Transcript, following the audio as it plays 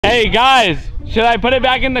Hey guys, should I put it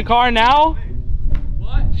back in the car now?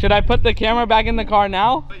 What? Should I put the camera back in the car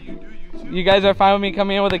now? But you do YouTube? You guys are fine with me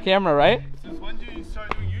coming in with a camera, right? Since when did you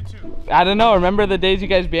start doing YouTube? I don't know. Remember the days you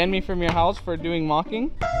guys banned me from your house for doing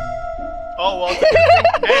mocking? Oh, well,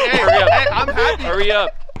 hey, hurry up. Hey, I'm happy. Hurry up.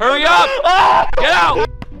 Hurry up! Get out!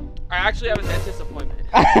 I actually have a dentist appointment.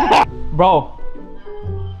 Bro.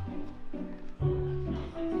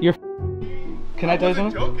 You're Can I tell you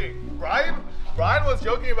something? Joking. Brian was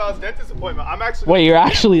joking about his dentist appointment. I'm actually. Wait, you're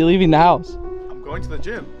actually leaving the house? I'm going to the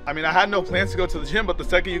gym. I mean, I had no plans to go to the gym, but the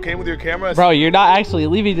second you came with your camera. Bro, you're not actually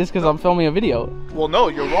leaving just because I'm filming a video. Well, no,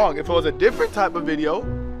 you're wrong. If it was a different type of video,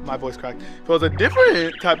 my voice cracked. If it was a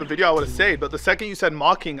different type of video, I would have stayed. But the second you said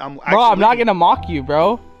mocking, I'm actually. Bro, I'm not gonna mock you,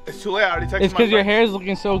 bro. It's too late. I already texted. It's because your hair is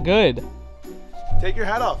looking so good. Take your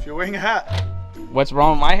hat off. You're wearing a hat. What's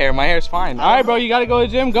wrong with my hair? My hair's fine. All right, bro, you gotta go to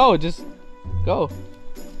the gym. Go, just go.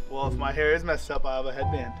 Well, if my hair is messed up, I have a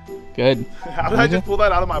headband. Good. How did I just pull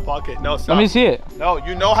that out of my pocket? No, stop. Let me see it. No,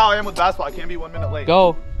 you know how I am with basketball. I can't be 1 minute late.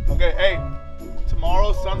 Go. Okay, hey.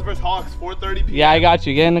 Tomorrow, Suns vs. Hawks, 4:30 p.m. Yeah, I got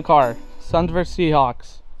you. Get in the car. Suns vs.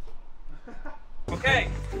 Seahawks. Okay.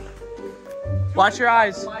 Watch your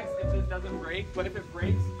eyes. If this doesn't break, but if it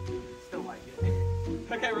breaks, still like it.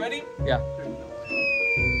 Okay, ready? Yeah.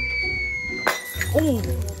 Ooh,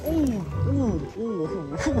 ooh, ooh,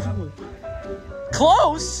 ooh.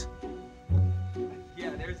 Close. Yeah,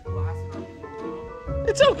 there's glass in our pool.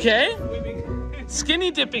 It's okay.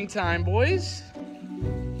 Skinny dipping time, boys.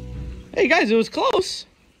 Hey guys, it was close.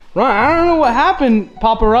 Right, I don't know what happened,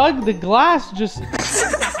 Papa Rug. The glass just.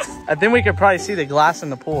 I think we could probably see the glass in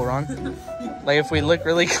the pool, Ron. Like if we look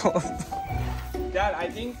really close. Dad, I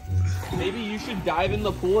think maybe you should dive in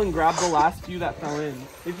the pool and grab the last few that fell in,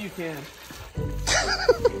 if you can.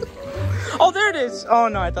 Oh, there it is. Oh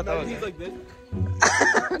no, I thought that was. He's like this.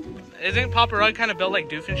 Isn't Papa Rug kind of built like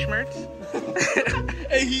Doofenshmirtz?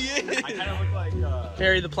 Hey, he is. I kind of look like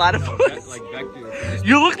Harry the Platypus. like Vector.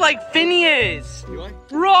 You look like Phineas. You like?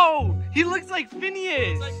 Bro, he looks like Phineas.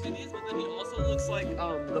 He looks like Phineas, but then he also looks like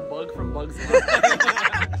the bug from Bugs Life.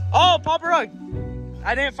 Oh, Papa Rug.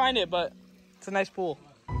 I didn't find it, but it's a nice pool.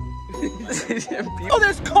 Oh,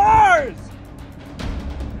 there's cars.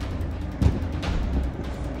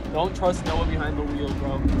 Don't trust Noah behind the wheel,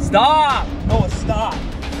 bro. Stop. Noah, stop.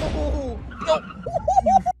 Oh, no.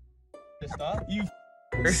 Stop. You.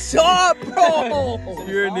 Stop, bro.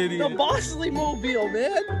 You're an idiot. The Bosley Mobile,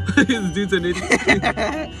 man. This dude's an idiot.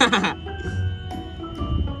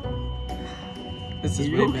 This is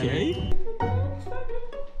way okay.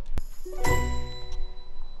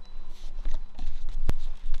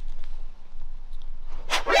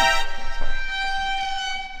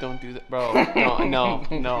 Don't do that, bro. No.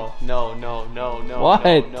 What?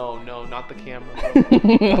 No, not the camera,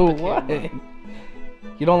 bro. What?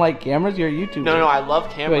 You don't like cameras? You're a YouTuber. No, I love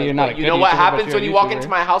cameras. Well, you're not but a you good know what YouTuber, but happens you're when a you walk YouTuber. into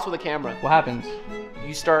my house with a camera? What happens?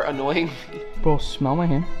 You start annoying me. Bro, smell my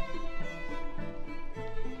hand.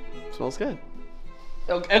 Smells good.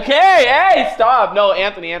 Okay, hey, stop. No,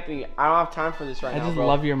 Anthony, I don't have time for this right now, I just bro.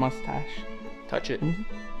 love your mustache. Touch it. Mm-hmm.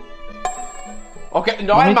 Okay,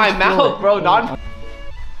 not in my mouth, bro. Not.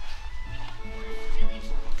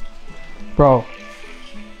 Bro.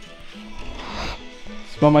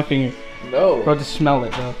 Smell my finger. No. Bro, just smell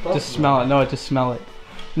it, bro. Just smell it. No, just smell it.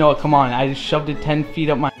 No, come on. I just shoved it 10 feet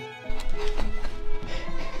up my...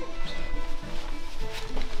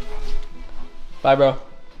 Bye, bro.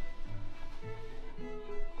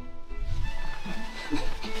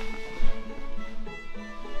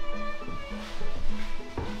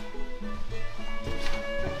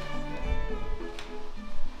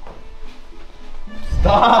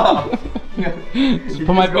 Stop. Just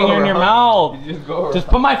put my finger in your mouth. Just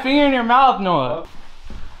put my finger in your mouth, Noah.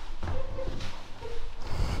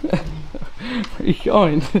 Where are you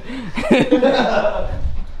going?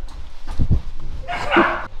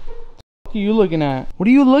 What are you looking at? What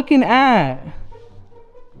are you looking at?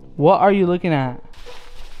 What are you looking at?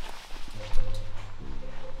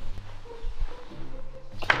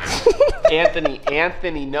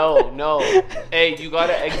 Anthony, no. Hey, you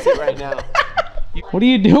gotta exit right now. What are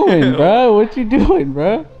you doing, bro? What you doing,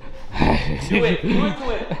 bro? Do it.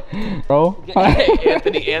 Bro.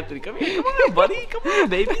 Hey, Anthony, come on, buddy. Come on,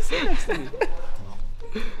 baby. Sit next to me.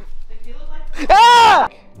 Ah!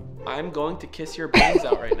 I'm going to kiss your brains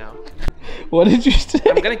out right now. What did you say?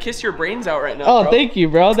 I'm gonna kiss your brains out right now, Oh, bro. thank you,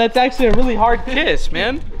 bro. That's actually a really hard kiss,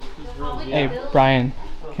 man. Yeah. Hey, Brian,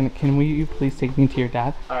 can we please take me to your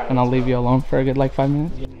dad? Right, and I'll leave you alone for a good like 5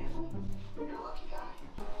 minutes? Yeah.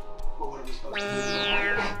 What is that?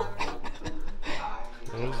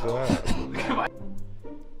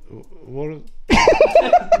 What is...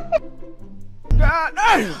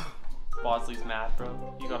 Bosley's mad,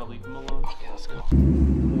 bro. You gotta leave him alone. Okay, let's go.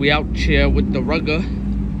 We out here with the rugger.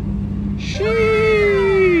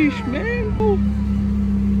 Sheesh, man.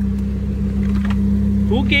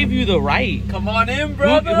 Who gave you the right? Come on in,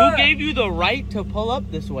 brother. Who gave you the right to pull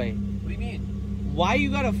up this way? What do you mean? Why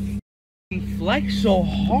you gotta flex so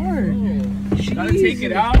hard? You gotta take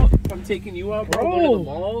it out. I'm taking you out, bro. Go to the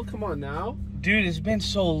mall. Come on now. Dude, it's been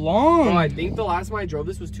so long. Bro, I think the last time I drove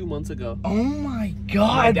this was 2 months ago. Oh my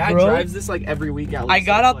god, my dad bro. drives this like every week. I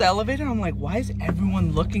got out the elevator and I'm like, why is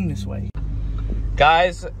everyone looking this way?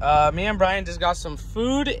 Guys, me and Brian just got some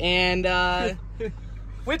food and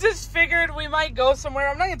we just figured we might go somewhere.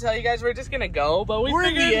 I'm not gonna tell you guys, we're just gonna go, but we're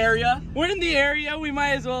in the area. We're in the area. We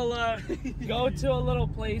might as well go to a little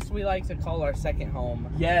place we like to call our second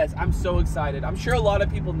home. Yes, I'm so excited. I'm sure a lot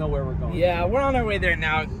of people know where we're going. Yeah, we're on our way there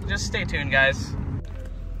now. Just stay tuned, guys.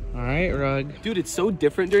 All right, Rug. Dude, it's so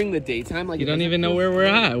different during the daytime. Like you don't even know where we're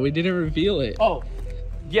at. We didn't reveal it. Oh,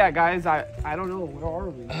 yeah, guys. I don't know. Where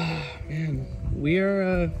are we? Man,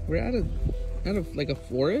 we're at a like a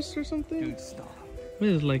forest or something. Dude, stop. What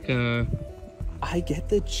is like a? I get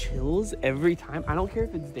the chills every time. I don't care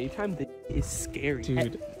if it's daytime. This is scary,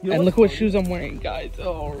 dude. And look what shoes I'm wearing, guys.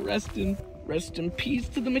 Oh, rest in peace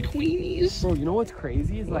to the McQueenies. Bro, you know what's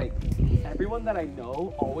crazy is like everyone that I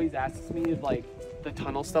know always asks me if like the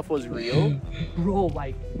tunnel stuff was real. Bro,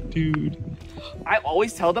 like, dude, I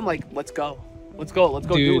always tell them like, let's go dude.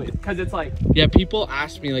 Do it. Because it's like, yeah, people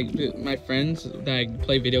ask me, like, my friends that I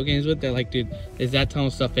play video games with, they're like, dude, is that tunnel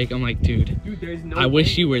stuff fake? I'm like, dude, there's no I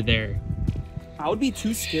wish you were there. I would be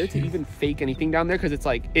too scared to even fake anything down there because it's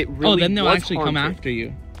like, it really. Oh, then they'll actually haunted. come after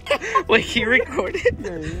you. Wait, he recorded?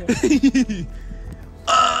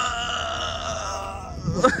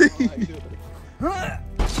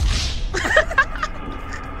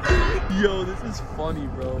 Yo, this is funny,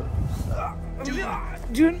 bro.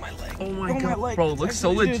 Dude, my leg. Oh my god, bro, it looks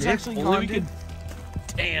so legit. Only we could.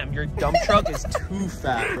 Damn, your dump truck is too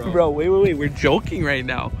fat, bro. Bro, wait, we're joking right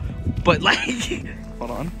now, but like,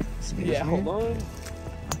 hold on. Yeah, hold on.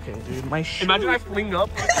 Okay, dude, my shoe. Imagine I fling up.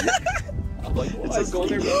 I'm like, what? It's going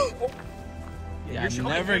there, bro. Yeah, you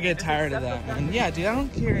never get tired of that, man. Yeah, dude, I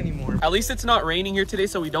don't care anymore. At least it's not raining here today,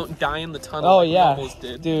 so we don't die in the tunnel. Oh, like yeah. We almost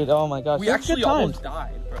did. Dude, oh my gosh. We actually almost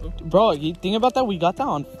died, bro. Bro, you think about that? We got that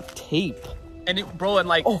on tape. And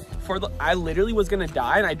like, I literally was gonna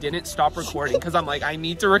die, and I didn't stop recording because I'm like, I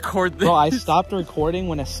need to record this. Bro, I stopped recording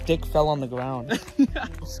when a stick fell on the ground.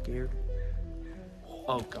 I'm scared.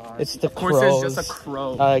 Oh god. It's the crows. Of course, it's just a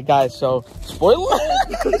crow. Alright, guys. So, spoiler.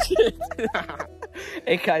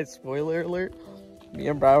 Hey, guys. Spoiler alert. Me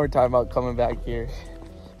and Brian were talking about coming back here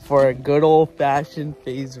for a good old-fashioned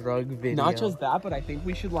Faze rug video. Not just that, but I think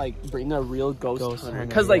we should like bring a real ghost hunter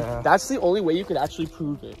because like that's the only way you could actually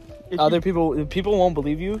prove it. People won't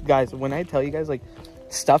believe you, guys. When I tell you guys, like,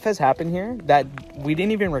 stuff has happened here that we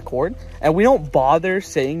didn't even record, and we don't bother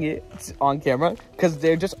saying it on camera because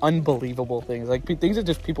they're just unbelievable things. Like things that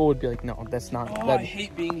just people would be like, no, that's not. Oh, I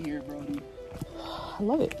hate being here, bro. I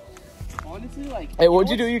love it. Honestly, like, hey, what'd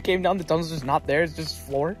you do? You came down, the tunnel's just not there, it's just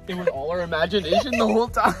floor. It was all our imagination the whole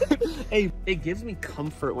time. Hey, it gives me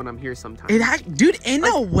comfort when I'm here sometimes. Dude, in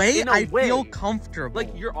a way, I feel comfortable.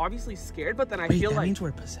 Like, you're obviously scared, but then I feel like... means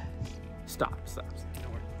we're possessed. Stop.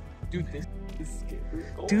 Dude, this is scary.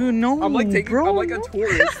 Oh. Dude, no, I'm like I'm like a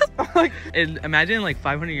tourist. And imagine like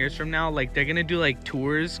 500 years from now, like they're gonna do like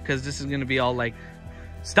tours, because this is gonna be all like,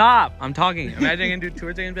 stop, I'm talking. Imagine they're gonna do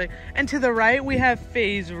tours, they're gonna be like, and to the right we have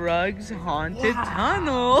Faze Rug's Haunted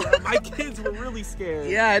Tunnel. My kids were really scared.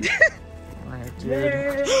 Yeah, dude.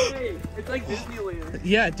 Yay! It's like Disneyland.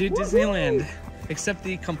 Yeah, dude, Disneyland. Except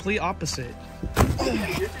the complete opposite.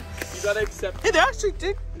 You gotta accept. Hey,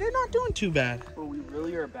 they're not doing too bad. But we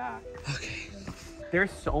really are back. Okay.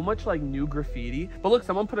 There's so much like new graffiti. But look,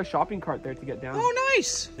 someone put a shopping cart there to get down. Oh,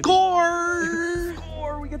 nice. Score!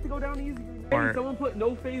 Score! We get to go down easy. Hey, someone put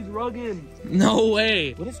no Faze rug in. No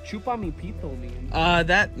way. What does chupa mi pito mean?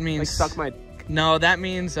 That means like suck my. No, that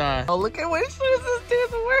means oh, look at what shoes this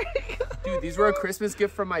dude's wearing. Dude, these were a Christmas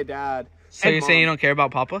gift from my dad. So you're saying you don't care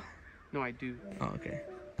about Papa? No, I do. Oh, okay.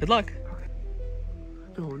 Good luck.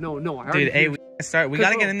 No. Dude, hey, we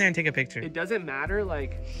gotta get in there and take a picture. It doesn't matter,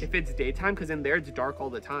 like, if it's daytime, because in there it's dark all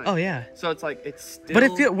the time. Oh, yeah. So it's like, it's still...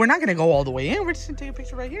 But we're not gonna go all the way in. We're just gonna take a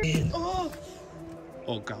picture right here.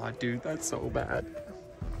 Oh, God, dude. That's so bad.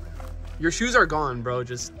 Your shoes are gone, bro.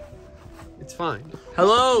 Just... It's fine.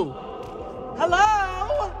 Hello?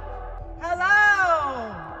 Hello? Hello?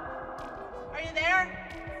 Are you there?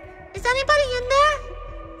 Is anybody in there?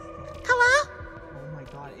 Hello? Oh, my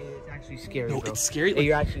God. It is actually scary, No, bro. it's scary. Hey,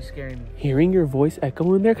 you're actually scaring me. Hearing your voice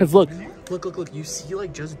echo in there, cause look. You see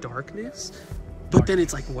like just darkness, but then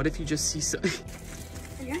it's like, what if you just see some?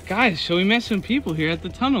 Guys, so we met some people here at the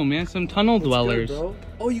tunnel, man. Some tunnel dwellers. Good, bro?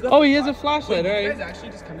 Oh, you got. Oh, he has a flashlight, Wait, right? you guys actually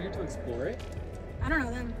just come here to explore it? I don't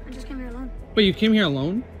know them. I just came here alone. Wait, you came here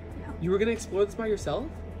alone? You were gonna explore this by yourself?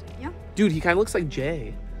 Yeah. Dude, he kind of looks like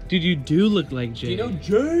Jay. Dude, you do look like Jay. Do you know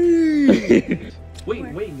Jay?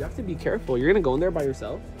 wait, you have to be careful. You're gonna go in there by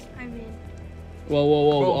yourself? I mean,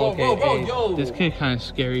 Whoa, okay. bro, Hey, yo. this kid kind of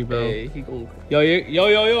scary, bro. Hey, he going. Yo.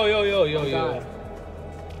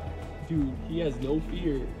 Dude, he has no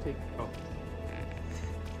fear. Take. Oh.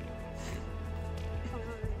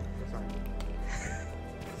 Sorry.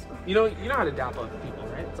 You know how to dap up people,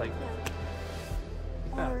 right? It's like.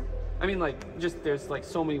 yeah. Or I mean, like, just there's like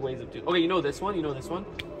so many ways of doing. Okay, you know this one?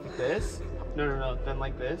 Like this? No. Then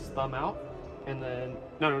like this, thumb out, and then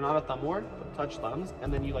no, not a thumb war, but touch thumbs,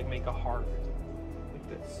 and then you like make a heart like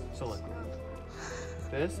this. So like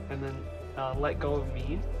this, and then let go of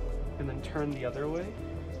me, and then turn the other way.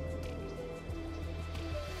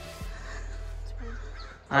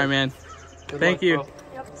 All right, man. Good Thank luck, you. bro.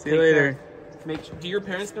 Yep. See you later. Do your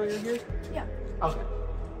parents know you're here? Yeah. Okay.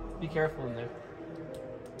 Be careful in there.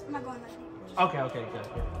 I'm not going that deep. Okay,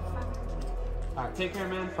 good. All right, take care,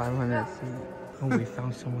 man. 500 feet. Oh, we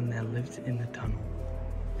found someone that lives in the tunnel.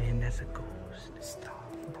 Man, that's a ghost.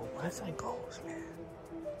 Stop. Bro, what's a ghost, man?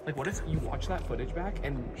 Like, what if you watch that footage back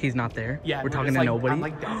and He's not there? yeah, We're talking to like, nobody? I'm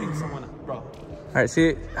like dapping someone up, bro. All right,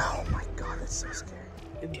 see? Oh my God, that's so scary.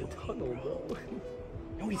 In the tunnel, bro.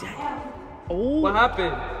 No, he's at. Oh. What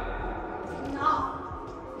happened? No,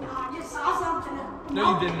 I just saw something.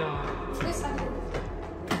 No, you did not. Yes, I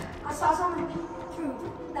did. I saw something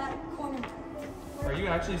through that corner. Are you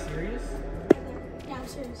actually serious? Yeah, I'm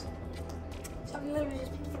serious. So we literally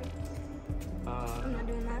just peeked through. I'm not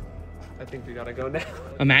doing that. I think we gotta go now.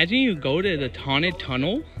 Imagine you go to the haunted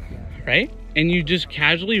tunnel, right? And you just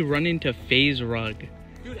casually run into Faze Rug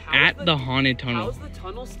Dude, at the haunted tunnel. How's the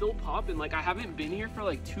tunnel still popping? Like, I haven't been here for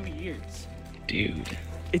like 2 years. Dude,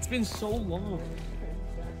 It's been so long.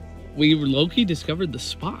 we low-key discovered the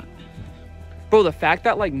spot. Bro, the fact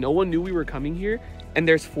that like no one knew we were coming here and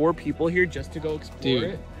there's 4 people here just to go explore Dude.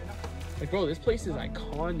 it. Like, bro, this place is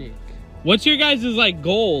iconic. What's your guys' like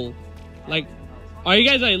goal? Like, are you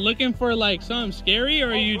guys like looking for like something scary,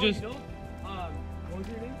 or are you bro, just? what was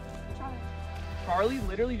your name? Charlie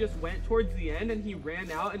literally just went towards the end and he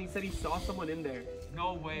ran out and he said he saw someone in there.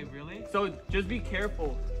 No way, really? So just be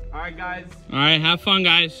careful. All right, guys. All right, have fun,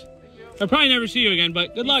 guys. I'll probably never see you again,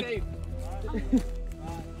 but good luck. Safe.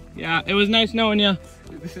 Yeah, it was nice knowing you.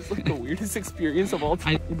 This is like the weirdest experience of all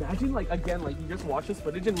time. Imagine like again, like you just watch this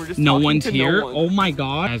footage and we're just No talking one's to here. No one. Oh my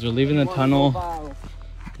God. Guys, we're leaving the tunnel.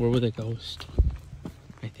 We're with a ghost,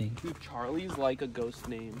 I think. Dude, Charlie's like a ghost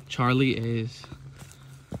name. Charlie is.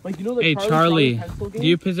 Like, you know the Hey, Charlie Charlie, pencil game? do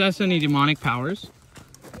you possess any demonic powers?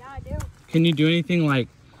 Yeah, I do. Can you do anything like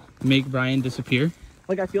make Brian disappear?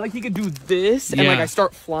 Like, I feel like he could do this and Yeah. like I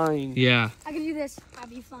start flying. Yeah. I can do this. I'll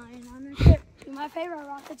be flying on the ship. My favorite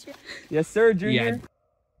rocket ship. Yes, sir, Junior.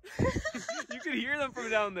 Yeah. You could hear them from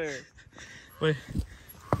down there. Wait.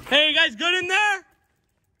 Hey, you guys good in there?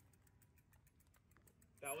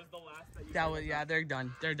 That was the last that you That was, yeah, they're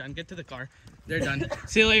done. They're done. Get to the car. They're done.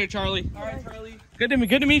 See you later, Charlie. All right, Charlie. Good to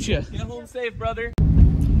meet you. Get home safe, brother.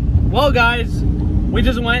 Well, guys, we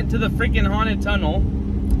just went to the freaking haunted tunnel.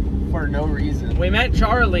 For no reason. We met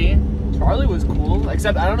Charlie. Charlie was cool,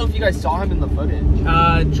 except I don't know if you guys saw him in the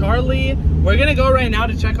footage. Charlie, we're gonna go right now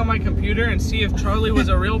to check on my computer and see if Charlie was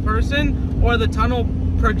a real person or the tunnel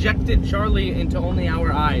projected Charlie into only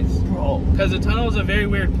our eyes. Bro. Because the tunnel is a very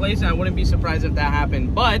weird place and I wouldn't be surprised if that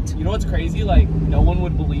happened. But You know what's crazy? Like, no one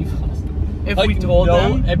would believe us. if Like, we told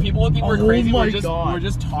them and people would think we're Oh crazy. my We're God.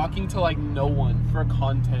 just talking to like no one for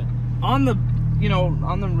content. on the,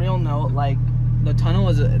 on the real note, like the tunnel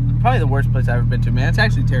is probably the worst place I've ever been to, man. It's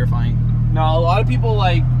actually terrifying. Now, a lot of people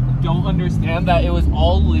like don't understand that it was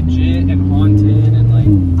all legit and haunted and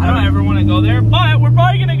like I don't ever want to go there, but we're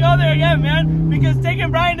probably gonna go there again, man, because taking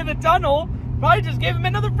Brian to the tunnel probably just gave him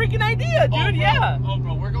another freaking idea, dude. Oh, bro. Yeah. Oh,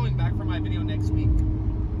 bro, we're going back for my video next week.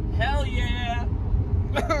 Hell yeah.